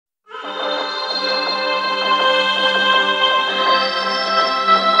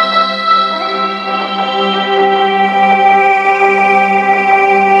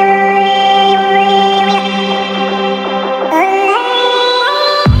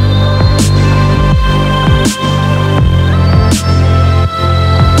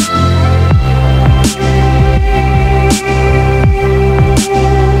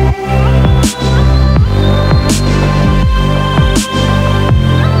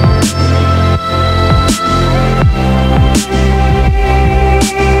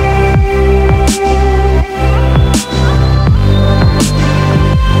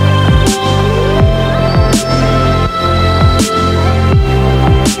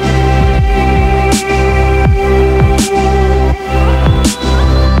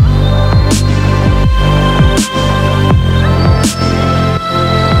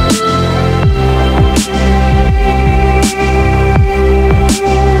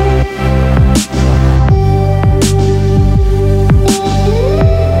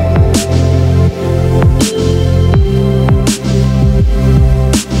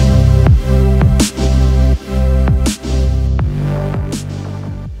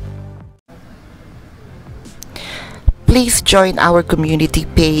Please join our community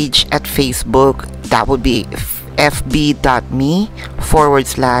page at Facebook. That would be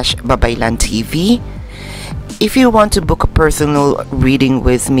fb.me/babaylantv. If you want to book a personal reading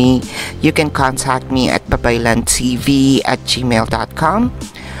with me, you can contact me at babaylantv@gmail.com.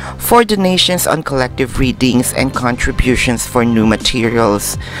 For donations on collective readings and contributions for new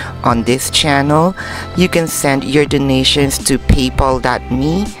materials on this channel, you can send your donations to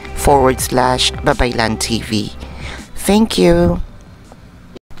paypal.me/babaylantv. Thank you.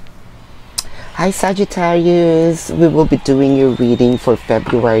 Hi Sagittarius, we will be doing your reading for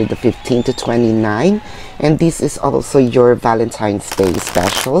February the 15th to 29th, and this is also your Valentine's Day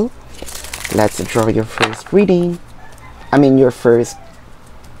special. Let's draw your first reading. Your first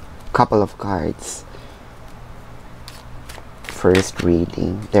couple of cards. First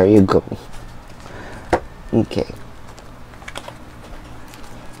reading. There you go. Okay.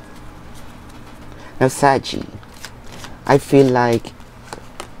 Now Saggy, I feel like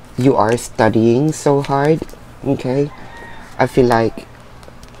you are studying so hard, okay? I feel like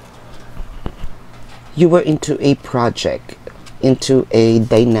you were into a project, into a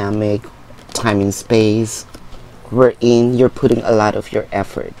dynamic time and space wherein you're putting a lot of your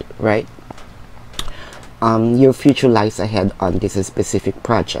effort, right? Your future lies ahead on this specific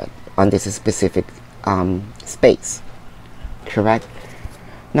project, on this specific space, correct?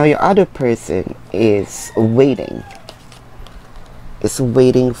 Now your other person is waiting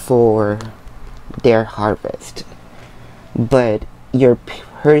for their harvest, but your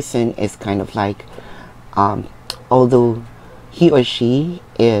person is kind of like, although he or she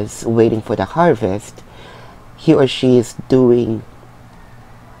is waiting for the harvest, he or she is doing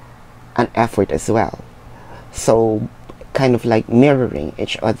an effort as well, so kind of like mirroring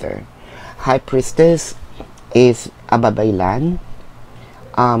each other. High Priestess is a babaylan,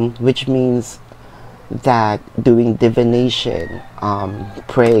 which means that doing divination,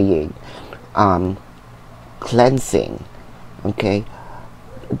 praying, cleansing, okay,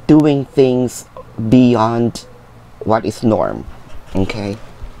 doing things beyond what is norm, okay?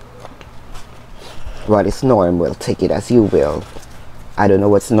 What is norm, will take it as you will. I don't know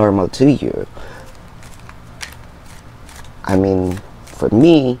what's normal to you. For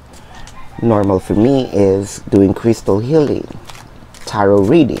me, normal for me is doing crystal healing, tarot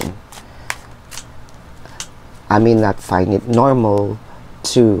reading. I may not find it normal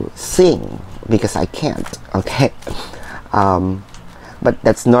to sing because I can't, okay? But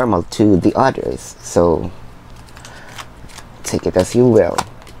that's normal to the others, so take it as you will.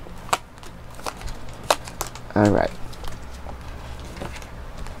 Alright.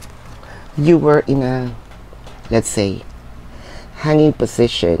 You were in a, let's say, hanging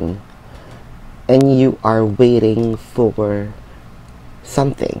position, and you are waiting for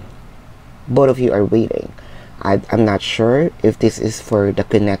something. Both of you are waiting. I'm not sure if this is for the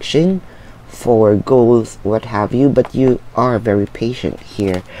connection, for goals, what have you, but you are very patient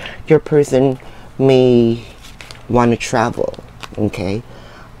here. Your person may want to travel, okay?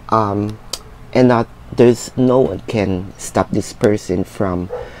 And there's no one can stop this person from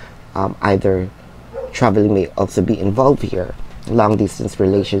either traveling may also be involved here. Long distance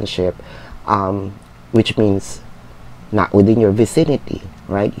relationship, which means not within your vicinity,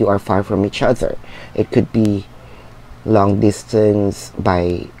 right? You are far from each other. It could be long distance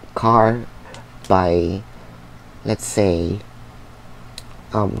by car, by, let's say,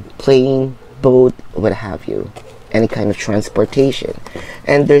 plane, boat, what have you, any kind of transportation.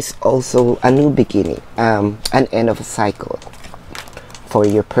 And there's also a new beginning, an end of a cycle for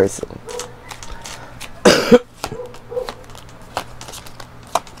your person.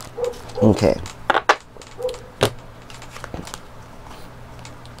 Okay.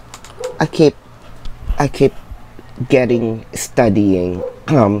 I keep studying,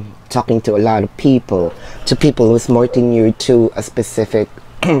 talking to a lot of people, to people who's more tenured to a specific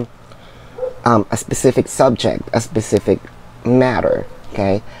subject, a specific matter,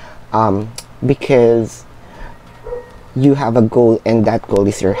 okay? Because you have a goal, and that goal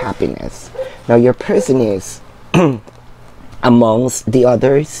is your happiness. Now your person is amongst the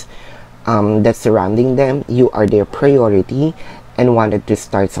others that's surrounding them. You are their priority and wanted to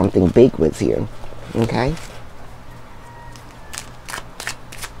start something big with you, okay?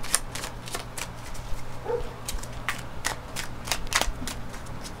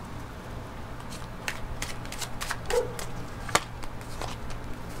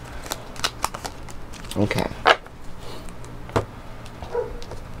 Okay.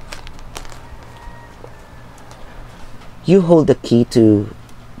 You hold the key to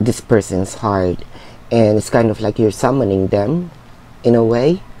this person's heart, and it's kind of like you're summoning them in a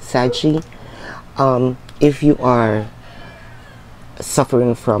way, Saggy. If you are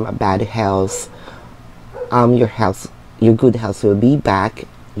suffering from a bad health, your good health will be back.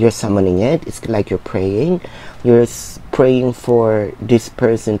 You're summoning it. It's like you're praying. You're praying for this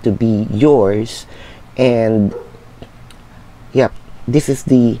person to be yours. And yep, this is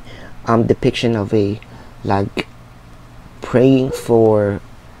the depiction of a, like, praying for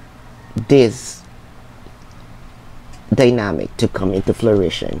this dynamic to come into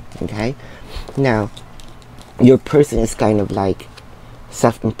flourishing. Okay, now your person is kind of like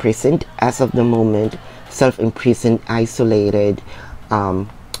self-imprisoned as of the moment, self-imprisoned, isolated,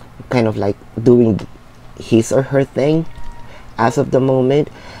 kind of like doing his or her thing as of the moment.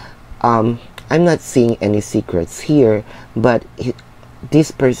 I'm not seeing any secrets here, but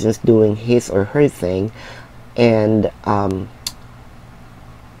this person is doing his or her thing, and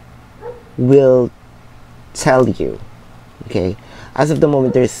will tell you. Okay, as of the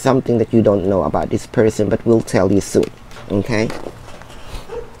moment, there's something that you don't know about this person, but we'll tell you soon. Okay.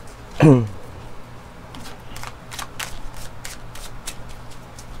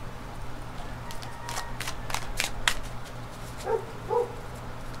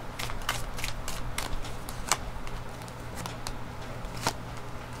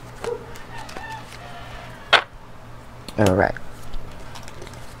 All right.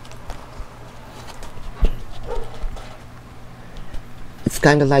 It's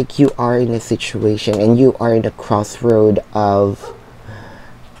kind of like you are in a situation and you are in a crossroad of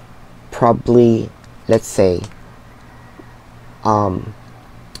probably, let's say,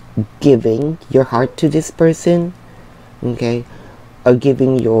 giving your heart to this person, okay, or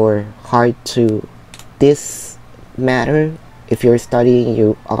giving your heart to this matter. If you're studying,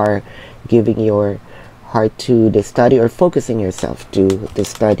 you are giving your heart to the study, or focusing yourself to the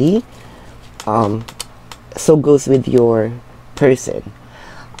study. So goes with your person.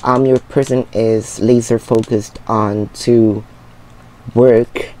 Your person is laser focused on to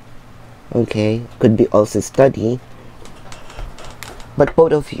work, okay, could be also study, but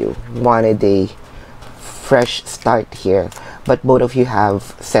both of you wanted a fresh start here, but both of you have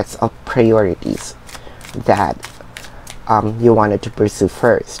sets of priorities that you wanted to pursue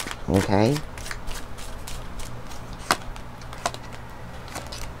first. Okay,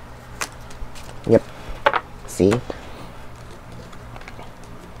 yep, see,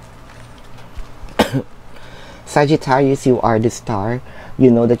 Sagittarius, you are the star.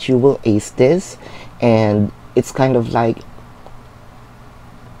 You know that you will ace this, and it's kind of like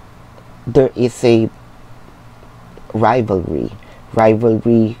there is a rivalry.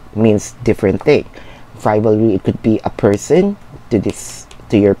 Rivalry means different thing. Rivalry, it could be a person to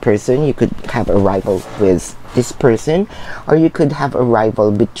your person. You could have a rival with this person, or you could have a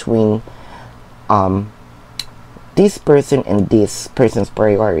rival between this person and this person's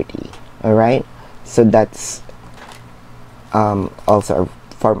priority. All right, so that's also a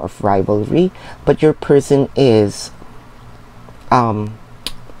form of rivalry. But your person is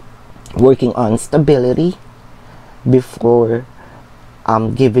working on stability before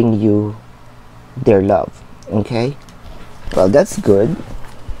giving you their love. Okay, well, that's good.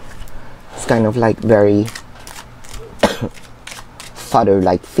 It's kind of like very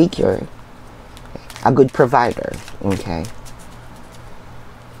father-like figure, a good provider. Okay,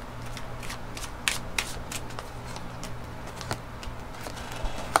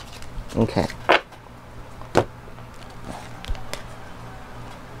 okay,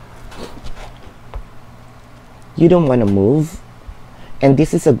 you don't want to move, and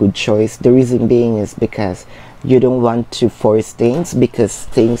this is a good choice. The reason being is because you don't want to force things, because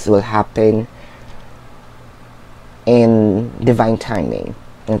things will happen in divine timing.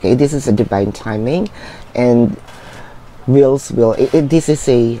 Okay, this is a divine timing, and wills will this is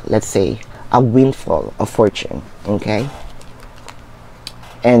a, let's say, a windfall of fortune. Okay,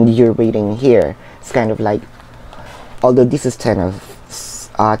 and you're waiting here. It's kind of like, although this is ten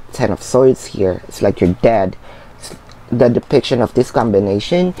of swords here, it's like you're dead. The depiction of this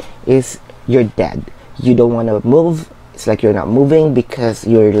combination is you're dead. You don't want to move. It's like you're not moving because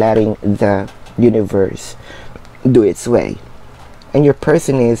you're letting the universe do its way. And your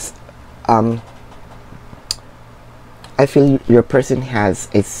person is I feel your person has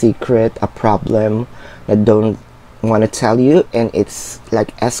a secret, a problem that don't want to tell you, and it's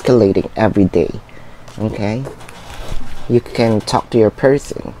like escalating every day. Okay, you can talk to your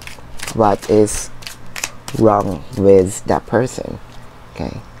person what is wrong with that person.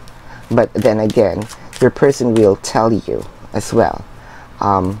 Okay, but then again, your person will tell you as well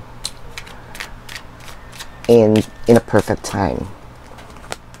in a perfect time.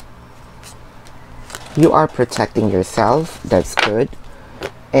 You are protecting yourself. That's good,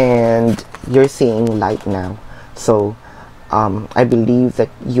 and you're seeing light now. So I believe that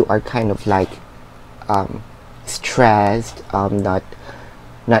you are kind of like stressed, not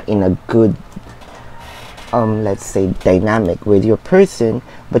in a good let's say dynamic with your person,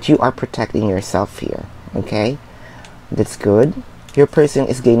 but you are protecting yourself here. Okay, that's good. Your person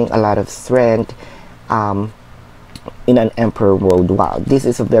is gaining a lot of strength in an Emperor mode. Wow, this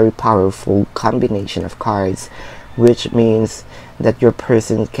is a very powerful combination of cards, which means that your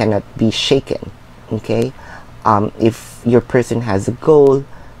person cannot be shaken. Okay, if your person has a goal,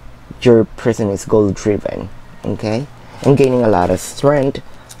 your person is goal driven. Okay, and gaining a lot of strength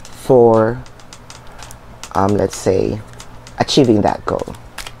for let's say achieving that goal.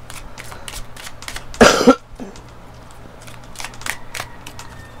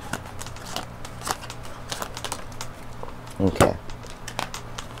 Okay,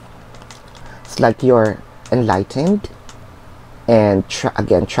 it's like you're enlightened, and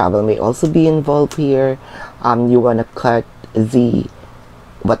again, travel may also be involved here. You want to cut the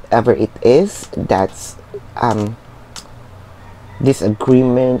whatever it is that's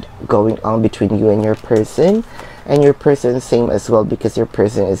disagreement going on between you and your person, and your person same as well, because your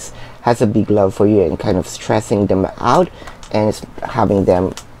person has a big love for you and kind of stressing them out and is having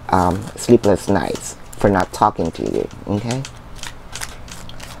them sleepless nights for not talking to you. Okay,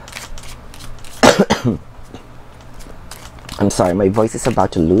 I'm sorry, my voice is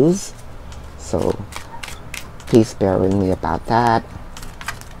about to lose, so please bear with me about that.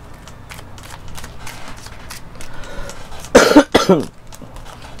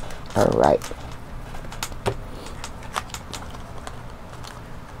 All right,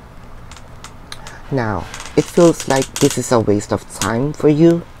 now it feels like this is a waste of time for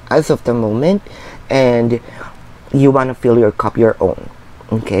you as of the moment, and you want to fill your cup your own.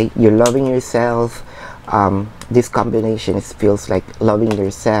 Okay, you're loving yourself. This combination feels like loving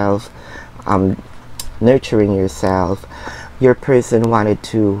yourself, nurturing yourself. Your person wanted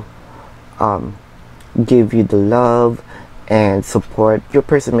to give you the love and support. Your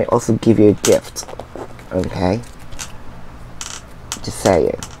person may also give you a gift. Okay, just say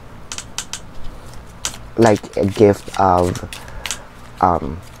it, like a gift of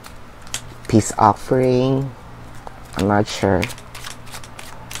peace offering. I'm not sure.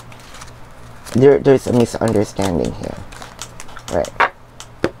 There's a misunderstanding here, right?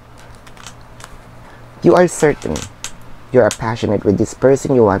 You are certain you are passionate with this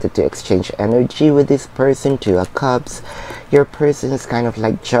person. You wanted to exchange energy with this person. Two of Cups. Your person is kind of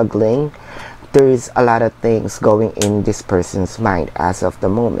like juggling. There's a lot of things going in this person's mind as of the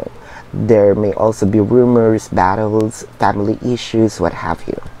moment. There may also be rumors, battles, family issues, what have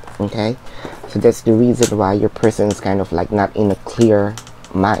you. Okay, so that's the reason why your person is kind of like not in a clear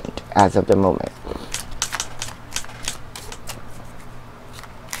mind as of the moment.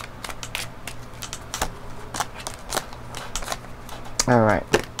 Alright,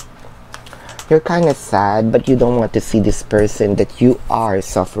 you're kind of sad, but you don't want to see this person that you are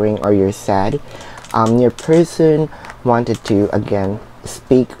suffering or you're sad. Your person wanted to again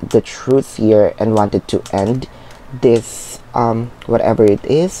speak the truth here and wanted to end this whatever it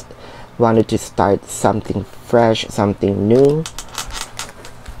is, wanted to start something fresh, something new,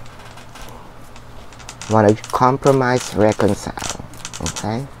 wanted to compromise, reconcile.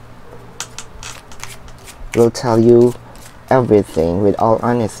 Okay, we'll tell you everything with all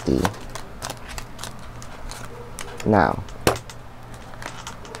honesty. Now,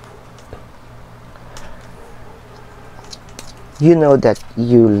 you know that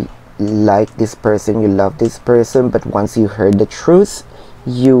you like this person, you love this person, but once you heard the truth,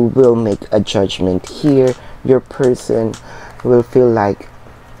 you will make a judgment here. Your person will feel like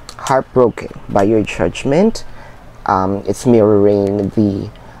heartbroken by your judgment. It's mirroring the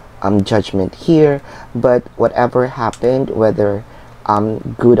judgment here, but whatever happened, whether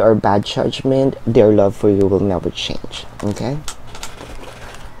good or bad judgment, their love for you will never change. Okay,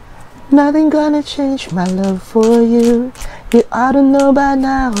 nothing gonna change my love for you. You ought to know by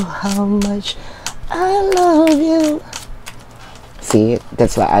now how much I love you. See,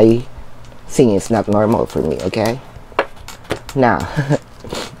 that's why singing is not normal for me. Okay, now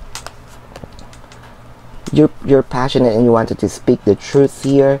you're passionate and you wanted to speak the truth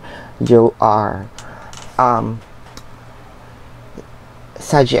here. You are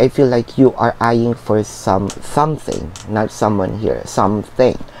Saggy, I feel like you are eyeing for something, not someone here,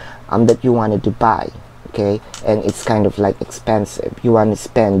 something that you wanted to buy. Okay, and it's kind of like expensive. You want to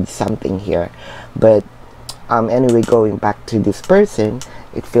spend something here, but anyway, going back to this person,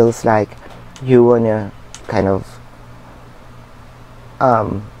 it feels like you want to kind of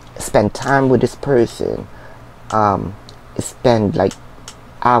spend time with this person, spend like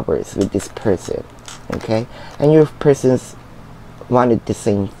hours with this person. Okay, and your person's wanted the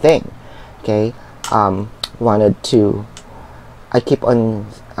same thing. Okay, wanted to, I keep on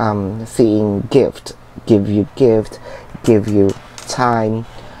seeing gift, give you time,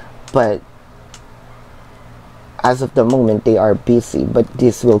 but as of the moment they are busy, but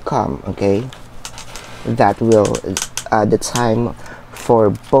this will come. Okay, that will the time for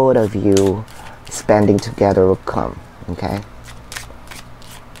both of you spending together will come. Okay,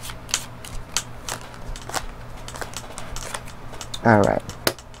 all right.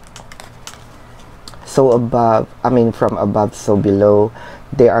 So above, I mean from above so below,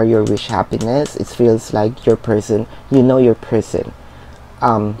 they are your wish happiness. It feels like your person, you know your person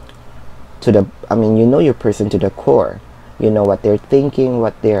to the, I mean you know your person to the core. You know what they're thinking,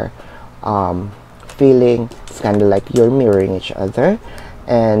 what they're feeling. It's kind of like you're mirroring each other,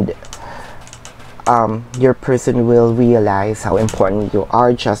 and your person will realize how important you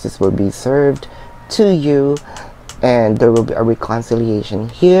are. Justice will be served to you, and there will be a reconciliation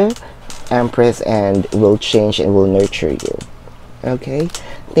here, Empress, and will change and will nurture you. Okay,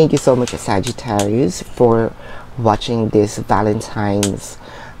 thank you so much, Sagittarius, for watching this Valentine's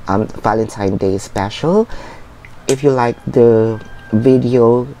Valentine Day special. If you like the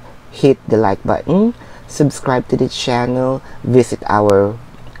video, hit the like button, subscribe to the channel, visit our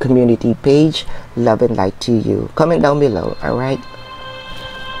community page. Love and light to you. Comment down below. All right,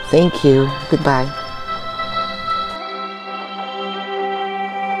 thank you. Goodbye.